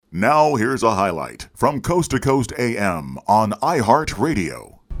Now here's a highlight from Coast to Coast AM on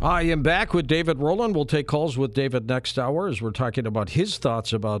iHeartRadio. I am back with David Rowland. We'll take calls with David next hour as we're talking about his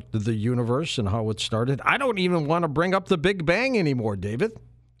thoughts about the universe and how it started. I don't even want to bring up the Big Bang anymore, David.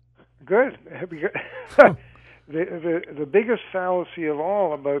 Good. The biggest fallacy of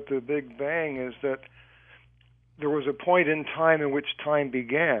all about the Big Bang is that there was a point in time in which time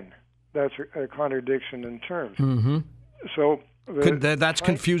began. That's a contradiction in terms. Mm-hmm. So that's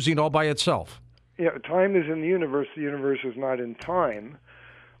confusing all by itself. Yeah, time is in the universe. The universe is not in time,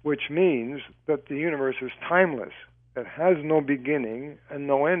 which means that the universe is timeless. It has no beginning and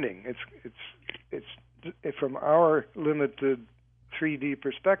no ending. It's from our limited 3D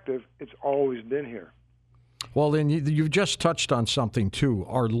perspective, it's always been here. Well, then you've just touched on something, too,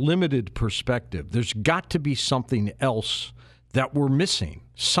 our limited perspective. There's got to be something else that we're missing.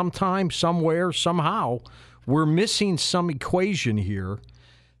 Sometime, somewhere, somehow, we're missing some equation here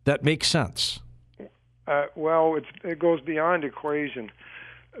that makes sense. Well, it goes beyond equation.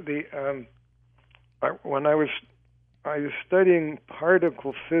 When I was studying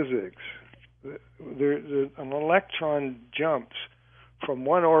particle physics, an electron jumps from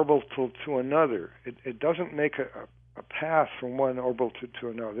one orbital to another. It doesn't make a path from one orbital to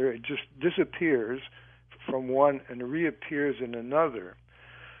another. It just disappears from one and reappears in another.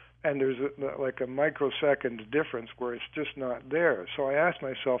 And there's like a microsecond difference where it's just not there. So I asked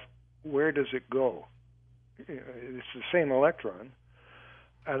myself, where does it go? It's the same electron.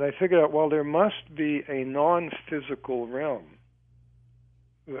 And I figured out, well, there must be a non-physical realm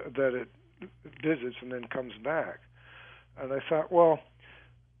that it visits and then comes back. And I thought, well,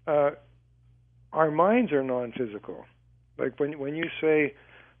 our minds are non-physical. Like when you say,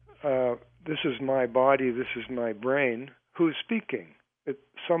 this is my body, this is my brain, who's speaking?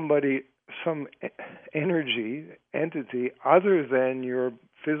 Some energy, entity other than your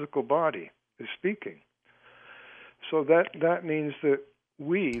physical body is speaking. So that means that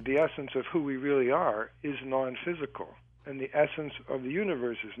we, the essence of who we really are, is non-physical. And the essence of the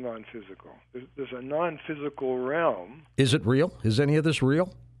universe is non-physical. There's a non-physical realm. Is it real? Is any of this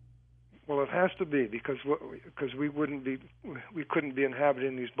real? Well, it has to be because we couldn't be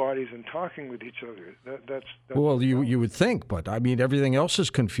inhabiting these bodies and talking with each other. That's well, you would think, but I mean, everything else is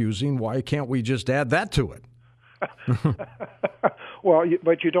confusing. Why can't we just add that to it? Well,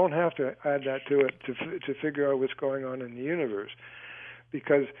 but you don't have to add that to it to figure out what's going on in the universe,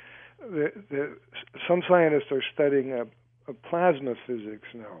 because some scientists are studying a plasma physics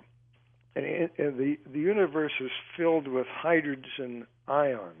now, and the universe is filled with hydrogen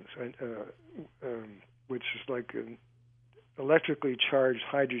ions, which is like an electrically charged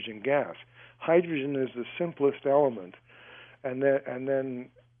hydrogen gas. Hydrogen is the simplest element, and then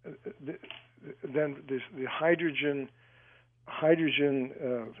the hydrogen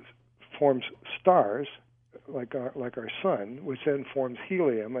forms stars, like our sun, which then forms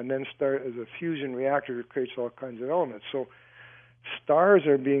helium, and then start as a fusion reactor that creates all kinds of elements. So stars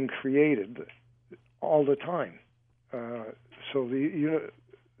are being created all the time. So the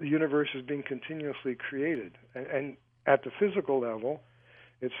universe is being continuously created, and at the physical level,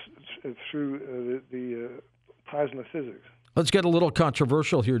 it's through the plasma physics. Let's get a little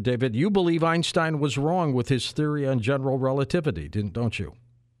controversial here, David. You believe Einstein was wrong with his theory on general relativity, don't you?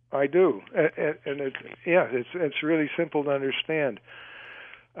 I do, and it's really simple to understand.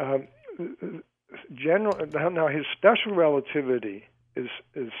 Now his special relativity is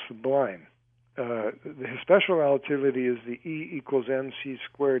sublime. His special relativity is the E =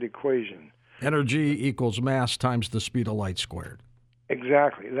 mc² equation. Energy equals mass times the speed of light squared.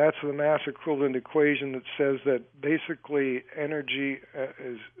 Exactly. That's the mass equivalent equation that says that basically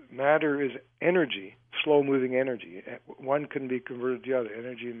matter is energy, slow-moving energy. One can be converted to the other,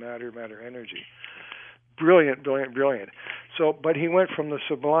 energy, matter, energy. Brilliant. So, but he went from the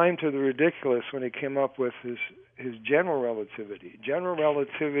sublime to the ridiculous when he came up with his general relativity. General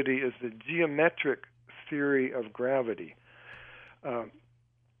relativity is the geometric theory of gravity.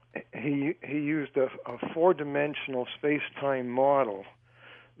 He used a four-dimensional space-time model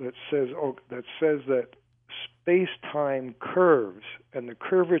that says that space-time curves, and the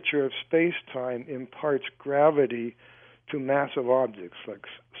curvature of space-time imparts gravity to massive objects like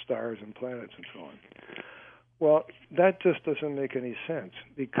stars and planets and so on. Well, that just doesn't make any sense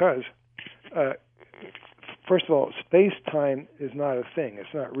because, first of all, space-time is not a thing;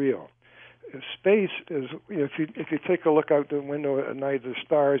 it's not real. Space is, if you take a look out the window at night at the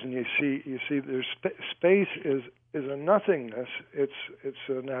stars and you see there's space is a nothingness. It's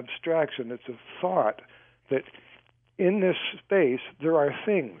an abstraction. It's a thought that in this space there are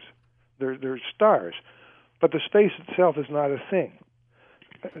things. There's stars, but the space itself is not a thing.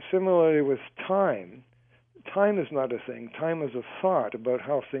 similarly with time, time is not a thing. Time is a thought about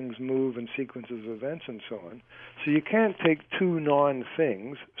how things move and sequences of events and so on. So you can't take two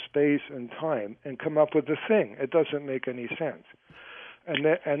non-things, space and time, and come up with a thing. It doesn't make any sense. And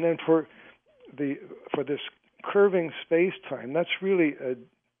then for this curving space-time, that's really a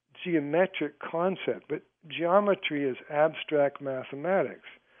geometric concept. But geometry is abstract mathematics.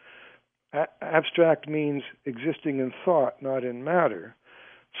 Abstract means existing in thought, not in matter.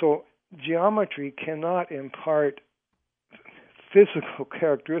 So geometry cannot impart physical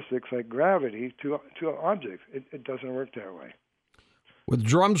characteristics like gravity to objects. It doesn't work that way. With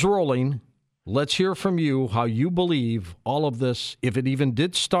drums rolling, let's hear from you how you believe all of this, if it even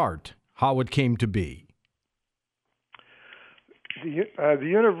did start, how it came to be. The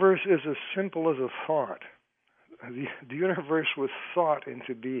universe is as simple as a thought. The universe was thought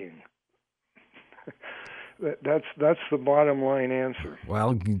into being. That's the bottom line answer.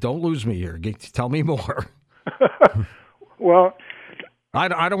 Well, don't lose me here. Tell me more. Well,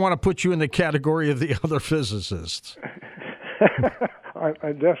 I don't want to put you in the category of the other physicists.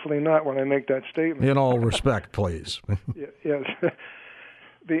 I'm definitely not when I make that statement. In all respect, please. Yes.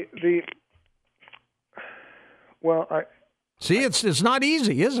 See, it's not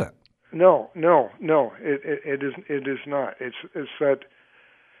easy, is it? No. It is not. It's that.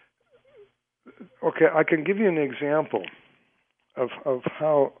 Okay, I can give you an example of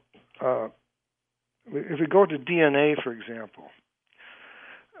how. If we go to DNA, for example,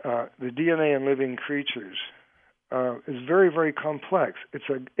 the DNA in living creatures is very, very complex.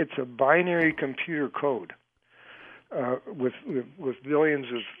 It's a binary computer code with billions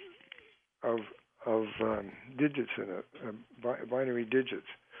of digits in it, binary digits.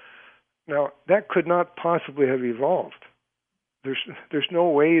 Now that could not possibly have evolved. There's no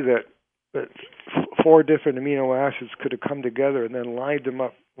way that four different amino acids could have come together and then lined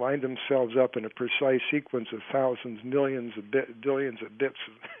themselves up in a precise sequence of thousands, millions of billions of bits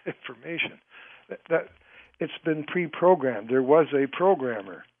of information. That it's been pre-programmed. There was a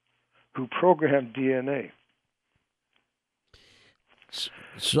programmer who programmed DNA.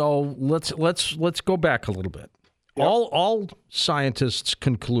 So let's go back a little bit. Yep. All scientists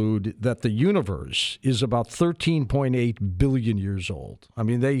conclude that the universe is about 13.8 billion years old. I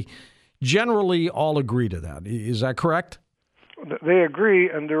mean, they generally all agree to that. Is that correct? They agree,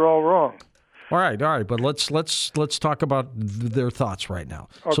 and they're all wrong. All right. But let's talk about their thoughts right now.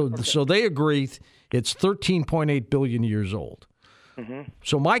 Okay. So they agree it's 13.8 billion years old. Mm-hmm.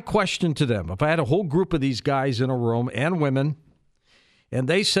 So my question to them, if I had a whole group of these guys in a room and women, and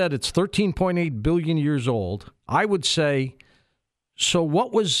they said it's 13.8 billion years old, I would say, so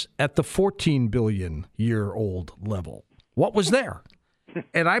what was at the 14 billion year old level? What was there?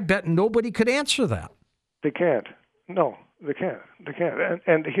 And I bet nobody could answer that. They can't. No, they can't.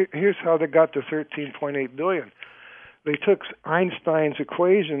 And here's how they got to 13.8 billion. They took Einstein's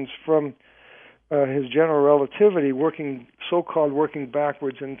equations from his general relativity, so-called working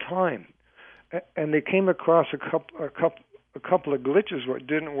backwards in time, and they came across a couple of glitches where it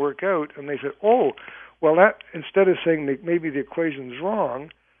didn't work out, and they said, that instead of saying that maybe the equation's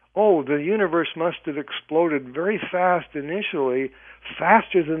wrong, the universe must have exploded very fast initially,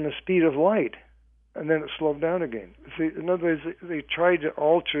 faster than the speed of light, and then it slowed down again. See, in other words, they tried to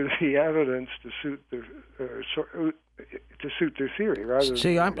alter the evidence to suit their theory. Rather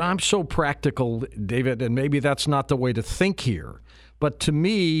See, I'm so practical, David, and maybe that's not the way to think here. But to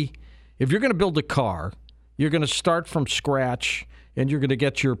me, if you're going to build a car, you're going to start from scratch, and you're going to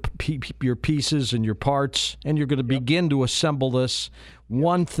get your pieces and your parts, and you're going to begin to assemble this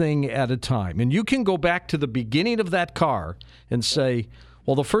one thing at a time. And you can go back to the beginning of that car and say,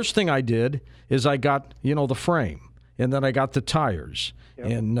 well, the first thing I did is I got, the frame, and then I got the tires. Yep.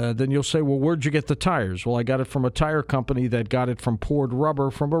 And then you'll say, well, where'd you get the tires? Well, I got it from a tire company that got it from poured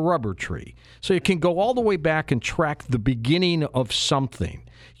rubber from a rubber tree. So you can go all the way back and track the beginning of something.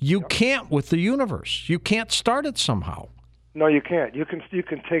 You can't with the universe. You can't start it somehow. No, you can't. You can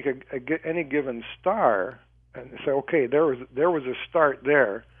take any given star and say, okay, there was a start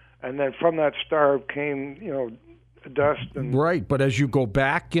there, and then from that star came, dust and right. But as you go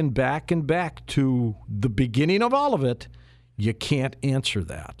back and back and back to the beginning of all of it, you can't answer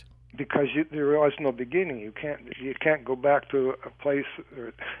that because there was no beginning. You can't go back to a place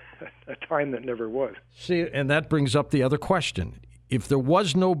or a time that never was. See, and that brings up the other question: if there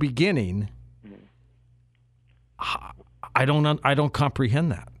was no beginning, I don't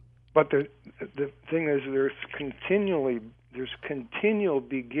comprehend that. But the thing is, there's continual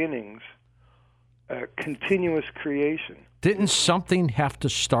beginnings, continuous creation. Didn't something have to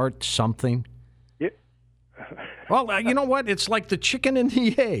start something? Well, you know what? It's like the chicken and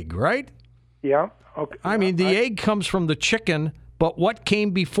the egg, right? Yeah. Okay. I mean, the egg comes from the chicken, but what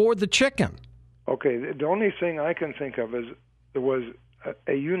came before the chicken? Okay. The only thing I can think of is there was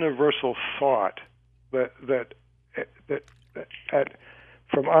a universal thought that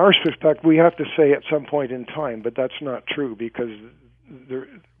from our perspective, we have to say at some point in time, but that's not true because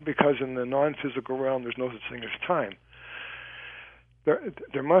in the non-physical realm there's no such thing as time.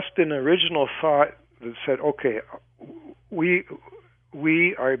 There must have been an original thought that said, okay, we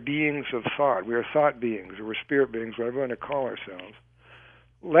are beings of thought. We are thought beings, or we're spirit beings, whatever we want to call ourselves.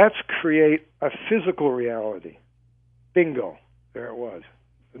 Let's create a physical reality. Bingo. There it was.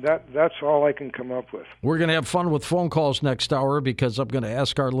 That's all I can come up with. We're going to have fun with phone calls next hour because I'm going to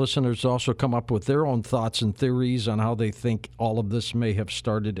ask our listeners to also come up with their own thoughts and theories on how they think all of this may have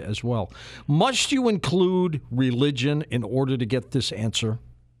started as well. Must you include religion in order to get this answer?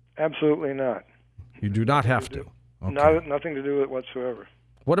 Absolutely not. You do not have to. Okay. Nothing to do with it whatsoever.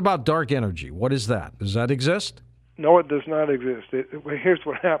 What about dark energy? What is that? Does that exist? No, it does not exist. Here's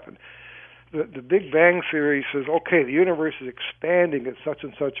what happened. The Big Bang Theory says, okay, the universe is expanding at such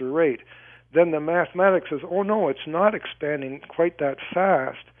and such a rate. Then the mathematics says, oh, no, it's not expanding quite that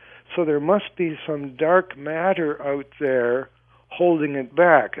fast. So there must be some dark matter out there holding it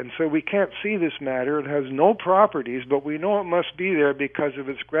back. And so we can't see this matter. It has no properties, but we know it must be there because of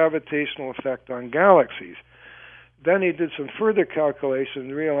its gravitational effect on galaxies. Then he did some further calculation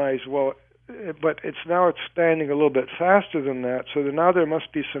and realized, well, but it's now expanding a little bit faster than that. So now there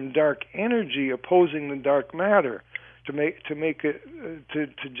must be some dark energy opposing the dark matter to make it to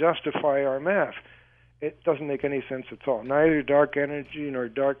justify our math. It doesn't make any sense at all. Neither dark energy nor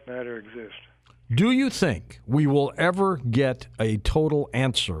dark matter exist. Do you think we will ever get a total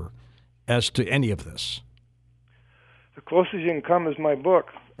answer as to any of this? The closest you can come is my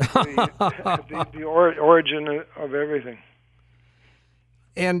book, the origin of everything.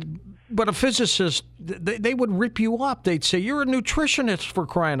 But a physicist, they would rip you up. They'd say, you're a nutritionist for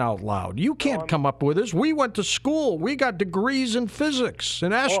crying out loud. You can't come up with this. We went to school. We got degrees in physics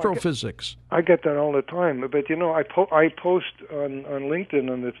and astrophysics. I get that all the time. But, I post on LinkedIn,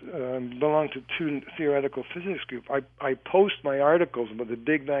 and belong to two theoretical physics groups. I post my articles about the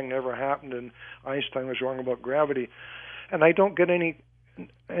Big Bang never happened and Einstein was wrong about gravity. And I don't get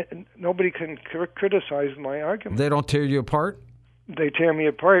nobody can criticize my argument. They don't tear you apart? They tear me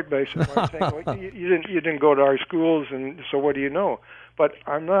apart by saying, well, you didn't go to our schools, and so what do you know? But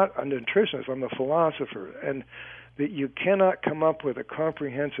I'm not a nutritionist. I'm a philosopher, and that you cannot come up with a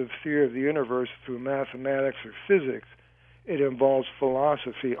comprehensive theory of the universe through mathematics or physics. It involves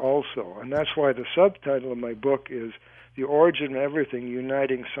philosophy also, and that's why the subtitle of my book is The Origin of Everything,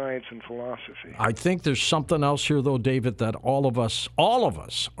 Uniting Science and Philosophy. I think there's something else here, though, David, that all of us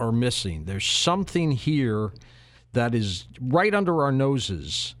are missing. There's something here that is right under our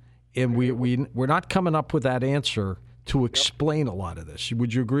noses, and we're not coming up with that answer to explain a lot of this.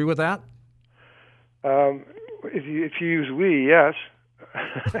 Would you agree with that? If you use we, yes.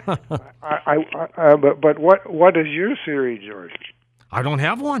 But what is your theory, George? I don't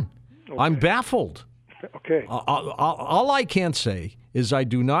have one. Okay. I'm baffled. Okay. All I can say is I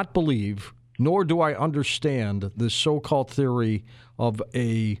do not believe, nor do I understand this so-called theory of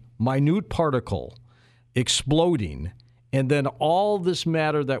a minute particle exploding, and then all this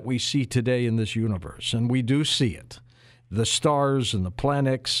matter that we see today in this universe, and we do see it, the stars and the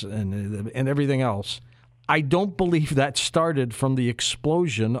planets and everything else. I don't believe that started from the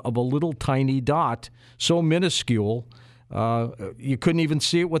explosion of a little tiny dot so minuscule you couldn't even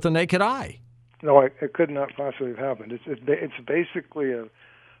see it with the naked eye. No, it could not possibly have happened. It's basically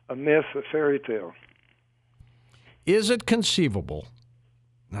a myth, a fairy tale. Is it conceivable?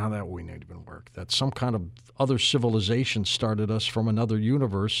 Now that we need to work, that some kind of other civilization started us from another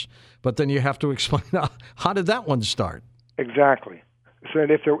universe, but then you have to explain how did that one start? Exactly. So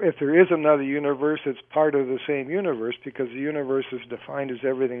if there is another universe, it's part of the same universe because the universe is defined as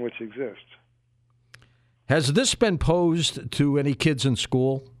everything which exists. Has this been posed to any kids in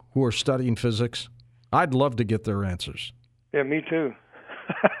school who are studying physics? I'd love to get their answers. Yeah, me too.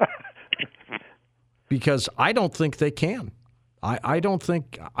 Because I don't think they can. I don't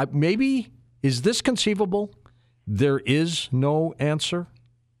think, maybe, is this conceivable? There is no answer?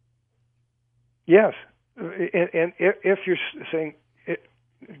 Yes. And if you're saying,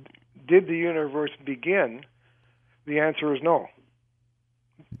 did the universe begin, the answer is no.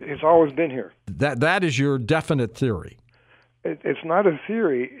 It's always been here. That is your definite theory. It's not a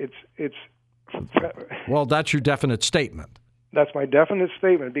theory. It's well, that's your definite statement. That's my definite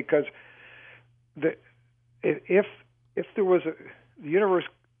statement because if there was the universe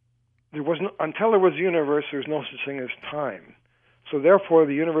until there was a universe, there's no such thing as time. So therefore,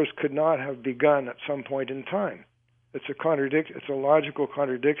 the universe could not have begun at some point in time. It's a logical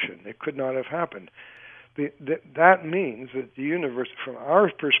contradiction. It could not have happened. That means that the universe, from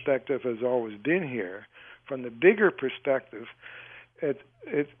our perspective, has always been here. From the bigger perspective,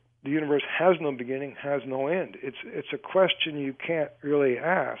 the universe has no beginning, has no end. It's a question you can't really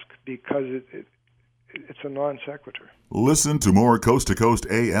ask because it's a non sequitur. Listen to more Coast to Coast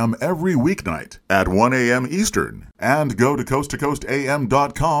AM every weeknight at 1 a.m. Eastern and go to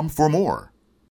coasttocoastam.com for more.